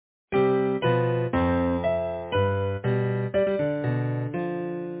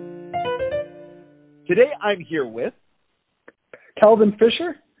Today I'm here with Calvin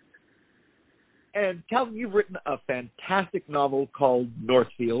Fisher. And Calvin, you've written a fantastic novel called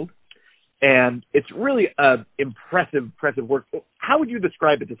Northfield, and it's really impressive work. How would you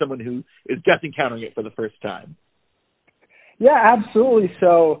describe it to someone who is just encountering it for the first time? Yeah, absolutely.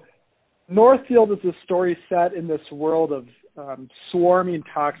 So Northfield is a story set in this world of swarming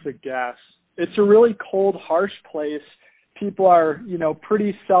toxic gas. It's a really cold, harsh place. People are,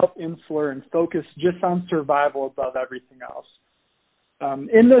 pretty self-insular and focused just on survival above everything else.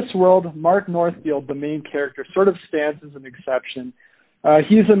 In this world, Mark Northfield, the main character, sort of stands as an exception.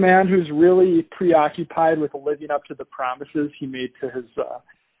 He's a man who's really preoccupied with living up to the promises he made to his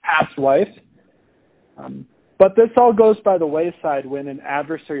past wife. But this all goes by the wayside when an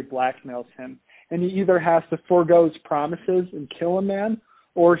adversary blackmails him, and he either has to forego his promises and kill a man,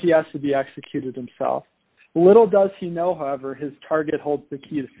 or he has to be executed himself. Little does he know, however, his target holds the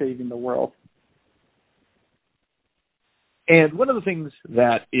key to saving the world. And one of the things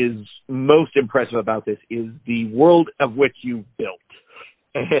that is most impressive about this is the world of which you built.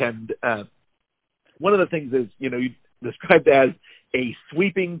 And one of the things is, you described as a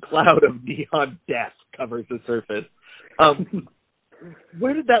sweeping cloud of neon death covers the surface.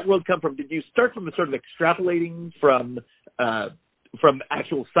 Where did that world come from? Did you start from the sort of extrapolating from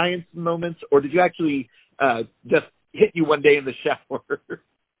actual science moments, or did you actually just hit you one day in the shower?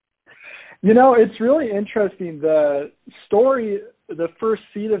 It's really interesting. The story, the first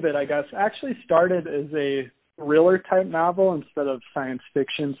seed of it, I guess, actually started as a thriller-type novel instead of science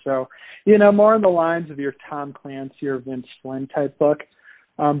fiction. So, more on the lines of your Tom Clancy or Vince Flynn type book.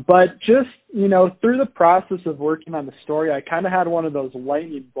 But just, through the process of working on the story, I kind of had one of those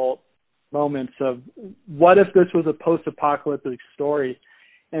lightning bolt moments of what if this was a post-apocalyptic story?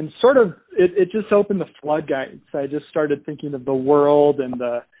 And sort of, it just opened the floodgates. I just started thinking of the world and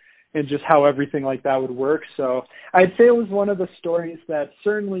just how everything like that would work. So I'd say it was one of the stories that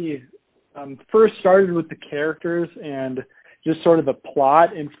certainly first started with the characters and just sort of the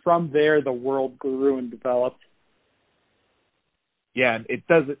plot, and from there the world grew and developed. Yeah, and it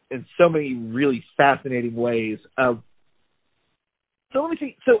does it in so many really fascinating ways. So let me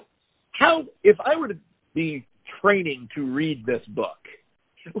see. So if I were to be training to read this book,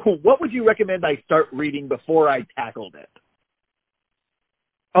 what would you recommend I start reading before I tackled it?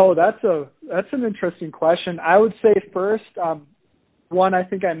 Oh, that's an interesting question. I would say first, one, I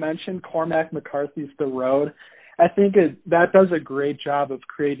think I mentioned Cormac McCarthy's The Road. I think that does a great job of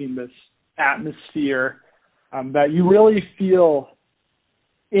creating this atmosphere that you really feel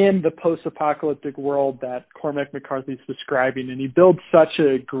in the post-apocalyptic world that Cormac McCarthy's describing, and he builds such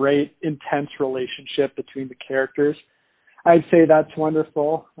a great, intense relationship between the characters. I'd say that's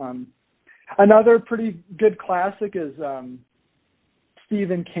wonderful. Another pretty good classic is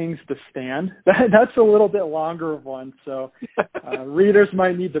Stephen King's The Stand. That's a little bit longer of one, so readers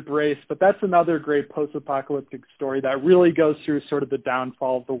might need to brace, but that's another great post-apocalyptic story that really goes through sort of the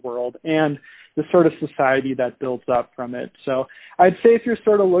downfall of the world and the sort of society that builds up from it. So I'd say if you're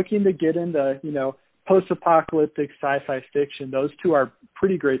sort of looking to get into, post-apocalyptic sci-fi fiction, those two are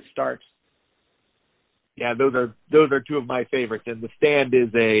pretty great starts. Yeah, those are two of my favorites, and The Stand is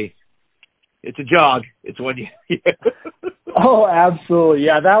it's a jog. It's one you. Oh, absolutely.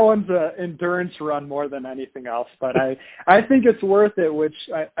 Yeah, that one's an endurance run more than anything else. But I think it's worth it, which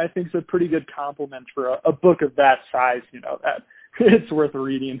I think is a pretty good compliment for a book of that size, that it's worth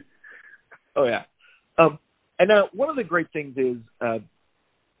reading. Oh, yeah. And now one of the great things is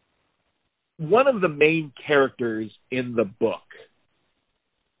one of the main characters in the book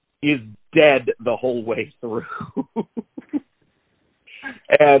is dead the whole way through.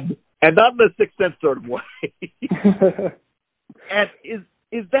 and not in the Sixth Sense sort of way. And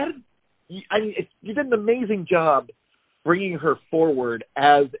is that, you did an amazing job bringing her forward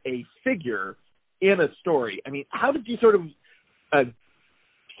as a figure in a story. How did you sort of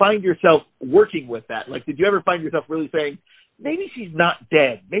find yourself working with that? Like, did you ever find yourself really saying, maybe she's not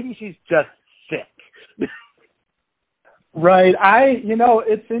dead, maybe she's just sick? Right.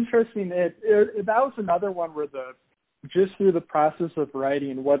 It's interesting. That was another one where just through the process of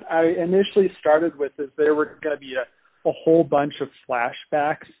writing, what I initially started with is there were going to be a whole bunch of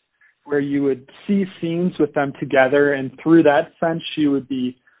flashbacks where you would see scenes with them together, and through that sense she would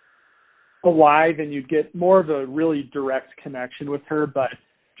be alive and you'd get more of a really direct connection with her. But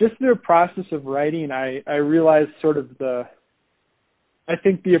just through the process of writing, I realized sort of the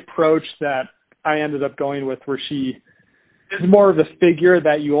approach that I ended up going with, where she is more of a figure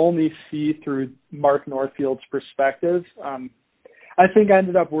that you only see through Mark Northfield's perspective. I think I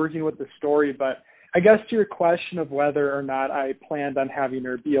ended up working with the story, but I guess to your question of whether or not I planned on having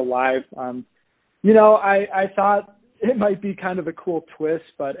her be alive, I thought it might be kind of a cool twist,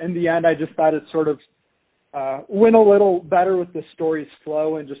 but in the end, I just thought it sort of went a little better with the story's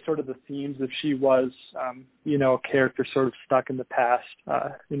flow and just sort of the themes if she was, a character sort of stuck in the past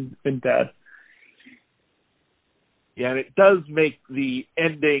in dead. Yeah, and it does make the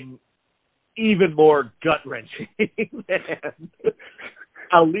ending even more gut-wrenching.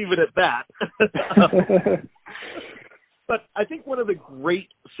 I'll leave it at that. But I think one of the great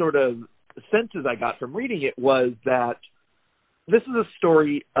sort of senses I got from reading it was that this is a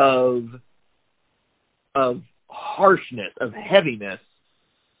story of harshness, of heaviness,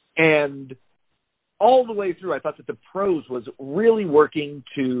 and all the way through I thought that the prose was really working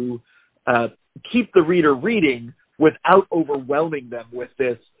to keep the reader reading without overwhelming them with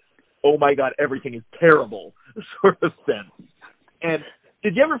this, oh my God, everything is terrible sort of sense. And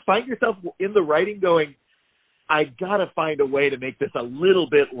did you ever find yourself in the writing going, I gotta find a way to make this a little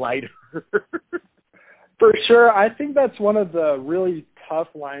bit lighter? For sure. I think that's one of the really tough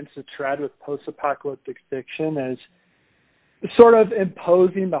lines to tread with post-apocalyptic fiction is sort of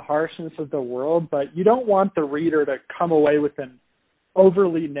imposing the harshness of the world, but you don't want the reader to come away with an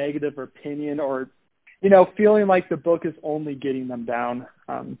overly negative opinion or, feeling like the book is only getting them down.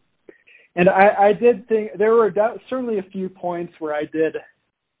 And I did think there were certainly a few points where I did,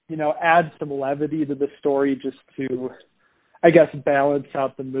 add some levity to the story just to, I guess, balance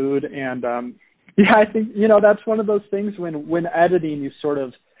out the mood. And, I think, that's one of those things when editing, you sort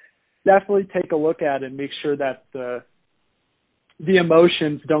of definitely take a look at it and make sure that the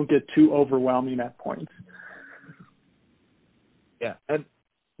emotions don't get too overwhelming at points. Yeah. And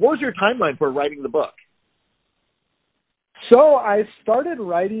what was your timeline for writing the book? So I started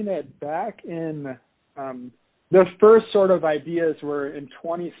writing it back in the first sort of ideas were in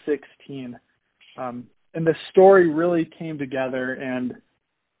 2016. And the story really came together, and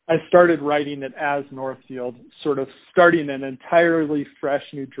I started writing it as Northfield, sort of starting an entirely fresh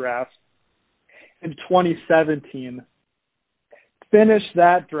new draft in 2017. Finished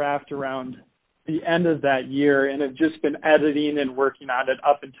that draft around the end of that year, and have just been editing and working on it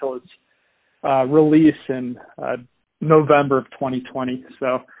up until its release in November of 2020.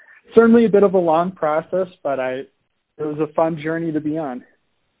 So certainly a bit of a long process, but it was a fun journey to be on.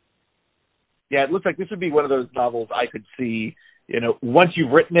 Yeah, it looks like this would be one of those novels I could see, once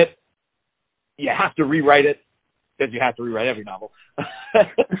you've written it, you have to rewrite it, because you have to rewrite every novel.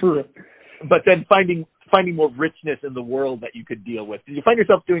 But then finding more richness in the world that you could deal with. Did you find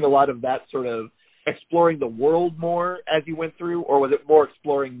yourself doing a lot of that sort of exploring the world more as you went through, or was it more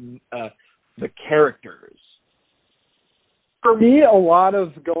exploring the characters? For me, a lot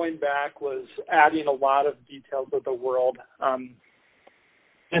of going back was adding a lot of details of the world.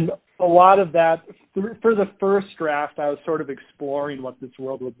 And a lot of that, for the first draft, I was sort of exploring what this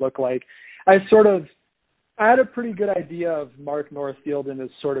world would look like. I had a pretty good idea of Mark Northfield and his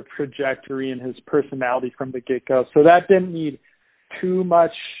sort of trajectory and his personality from the get-go. So that didn't need too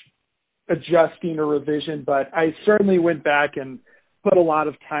much adjusting or revision, but I certainly went back and put a lot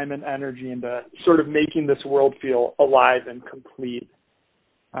of time and energy into sort of making this world feel alive and complete,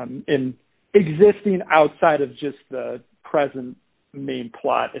 in existing outside of just the present main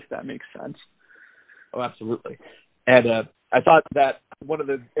plot, if that makes sense. Oh, absolutely. And I thought that one of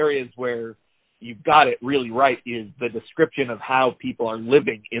the areas where you got it really right is the description of how people are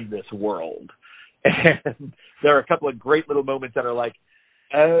living in this world. And there are a couple of great little moments that are like,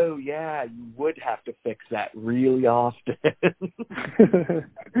 oh, yeah, you would have to fix that really often.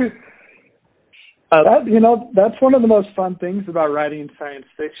 That's one of the most fun things about writing science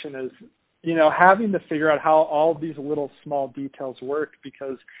fiction is, having to figure out how all these little small details work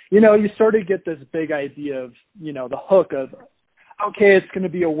because, you sort of get this big idea of, the hook of, okay, it's going to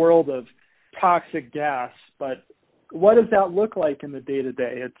be a world of toxic gas, but what does that look like in the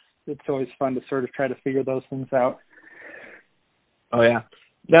day-to-day? It's always fun to sort of try to figure those things out. Oh, yeah.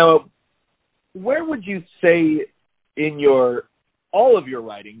 Now, where would you say in all of your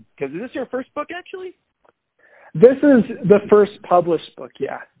writing, because is this your first book, actually? This is the first published book,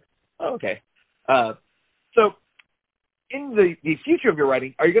 yeah. Oh, okay. So in the future of your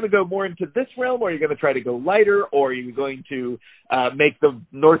writing, are you going to go more into this realm, or are you going to try to go lighter, or are you going to make the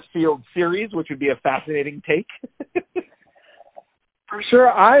Northfield series, which would be a fascinating take? For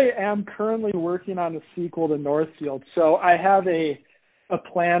sure. I am currently working on a sequel to Northfield, so I have a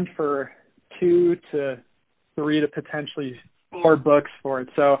plan for 2 to 3 to potentially 4 books for it.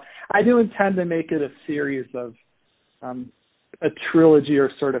 So I do intend to make it a series of a trilogy or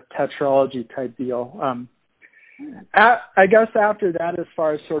sort of tetralogy type deal. I guess after that, as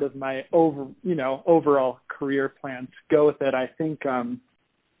far as sort of my overall career plans go with it, I think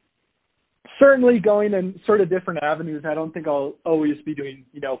certainly going in sort of different avenues. I don't think I'll always be doing,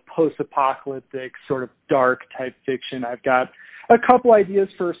 post-apocalyptic sort of dark type fiction. I've got a couple ideas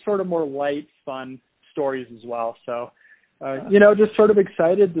for sort of more light, fun stories as well. So, just sort of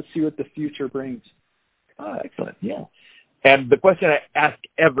excited to see what the future brings. Oh, excellent. Yeah. And the question I ask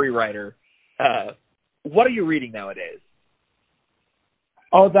every writer, what are you reading nowadays?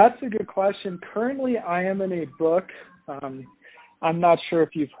 Oh, that's a good question. Currently, I am in a book. I'm not sure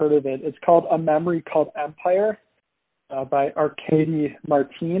if you've heard of it. It's called A Memory Called Empire by Arkady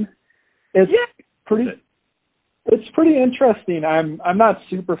Martine. It's pretty interesting. I'm not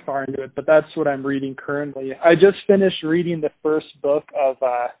super far into it, but that's what I'm reading currently. I just finished reading the first book of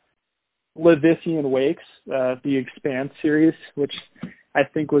Leviathan Wakes, the Expanse series, which I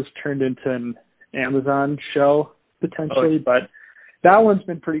think was turned into an Amazon show potentially, but that one's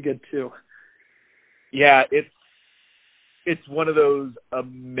been pretty good too. Yeah, it's one of those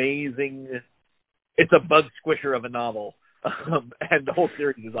amazing. It's a bug squisher of a novel, and the whole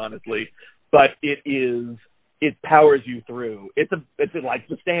series is honestly, but it powers you through. It's like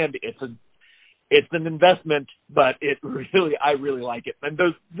The Stand. It's an investment, but I really like it. And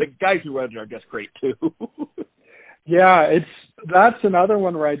the guys who wrote it are just great too. Yeah, that's another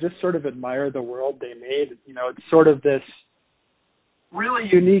one where I just sort of admire the world they made. It's sort of this really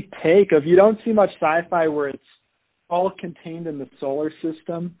unique take of, you don't see much sci-fi where it's all contained in the solar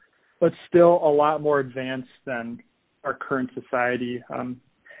system, but still a lot more advanced than our current society.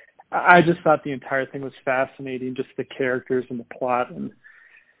 I just thought the entire thing was fascinating, just the characters and the plot, and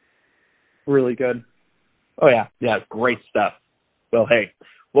really good. Oh, yeah. Yeah, great stuff. Well, hey.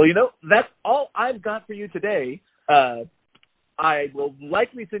 Well, that's all I've got for you today. I will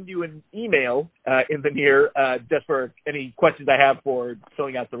likely send you an email in the near, just for any questions I have for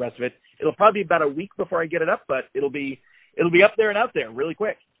filling out the rest of it. It'll probably be about a week before I get it up, but it'll be up there and out there really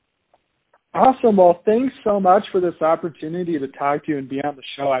quick. Awesome. Well, thanks so much for this opportunity to talk to you and be on the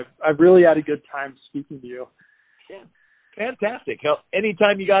show. I've really had a good time speaking to you. Yeah. Fantastic. Hell,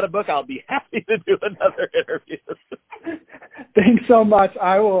 anytime you got a book, I'll be happy to do another interview. Thanks so much.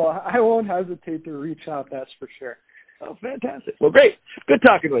 I won't hesitate to reach out, that's for sure. Oh, fantastic. Well, great. Good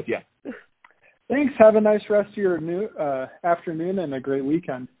talking with you. Thanks. Have a nice rest of your afternoon and a great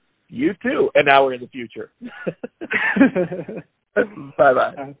weekend. You too. An hour in the future.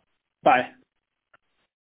 Bye-bye. Bye.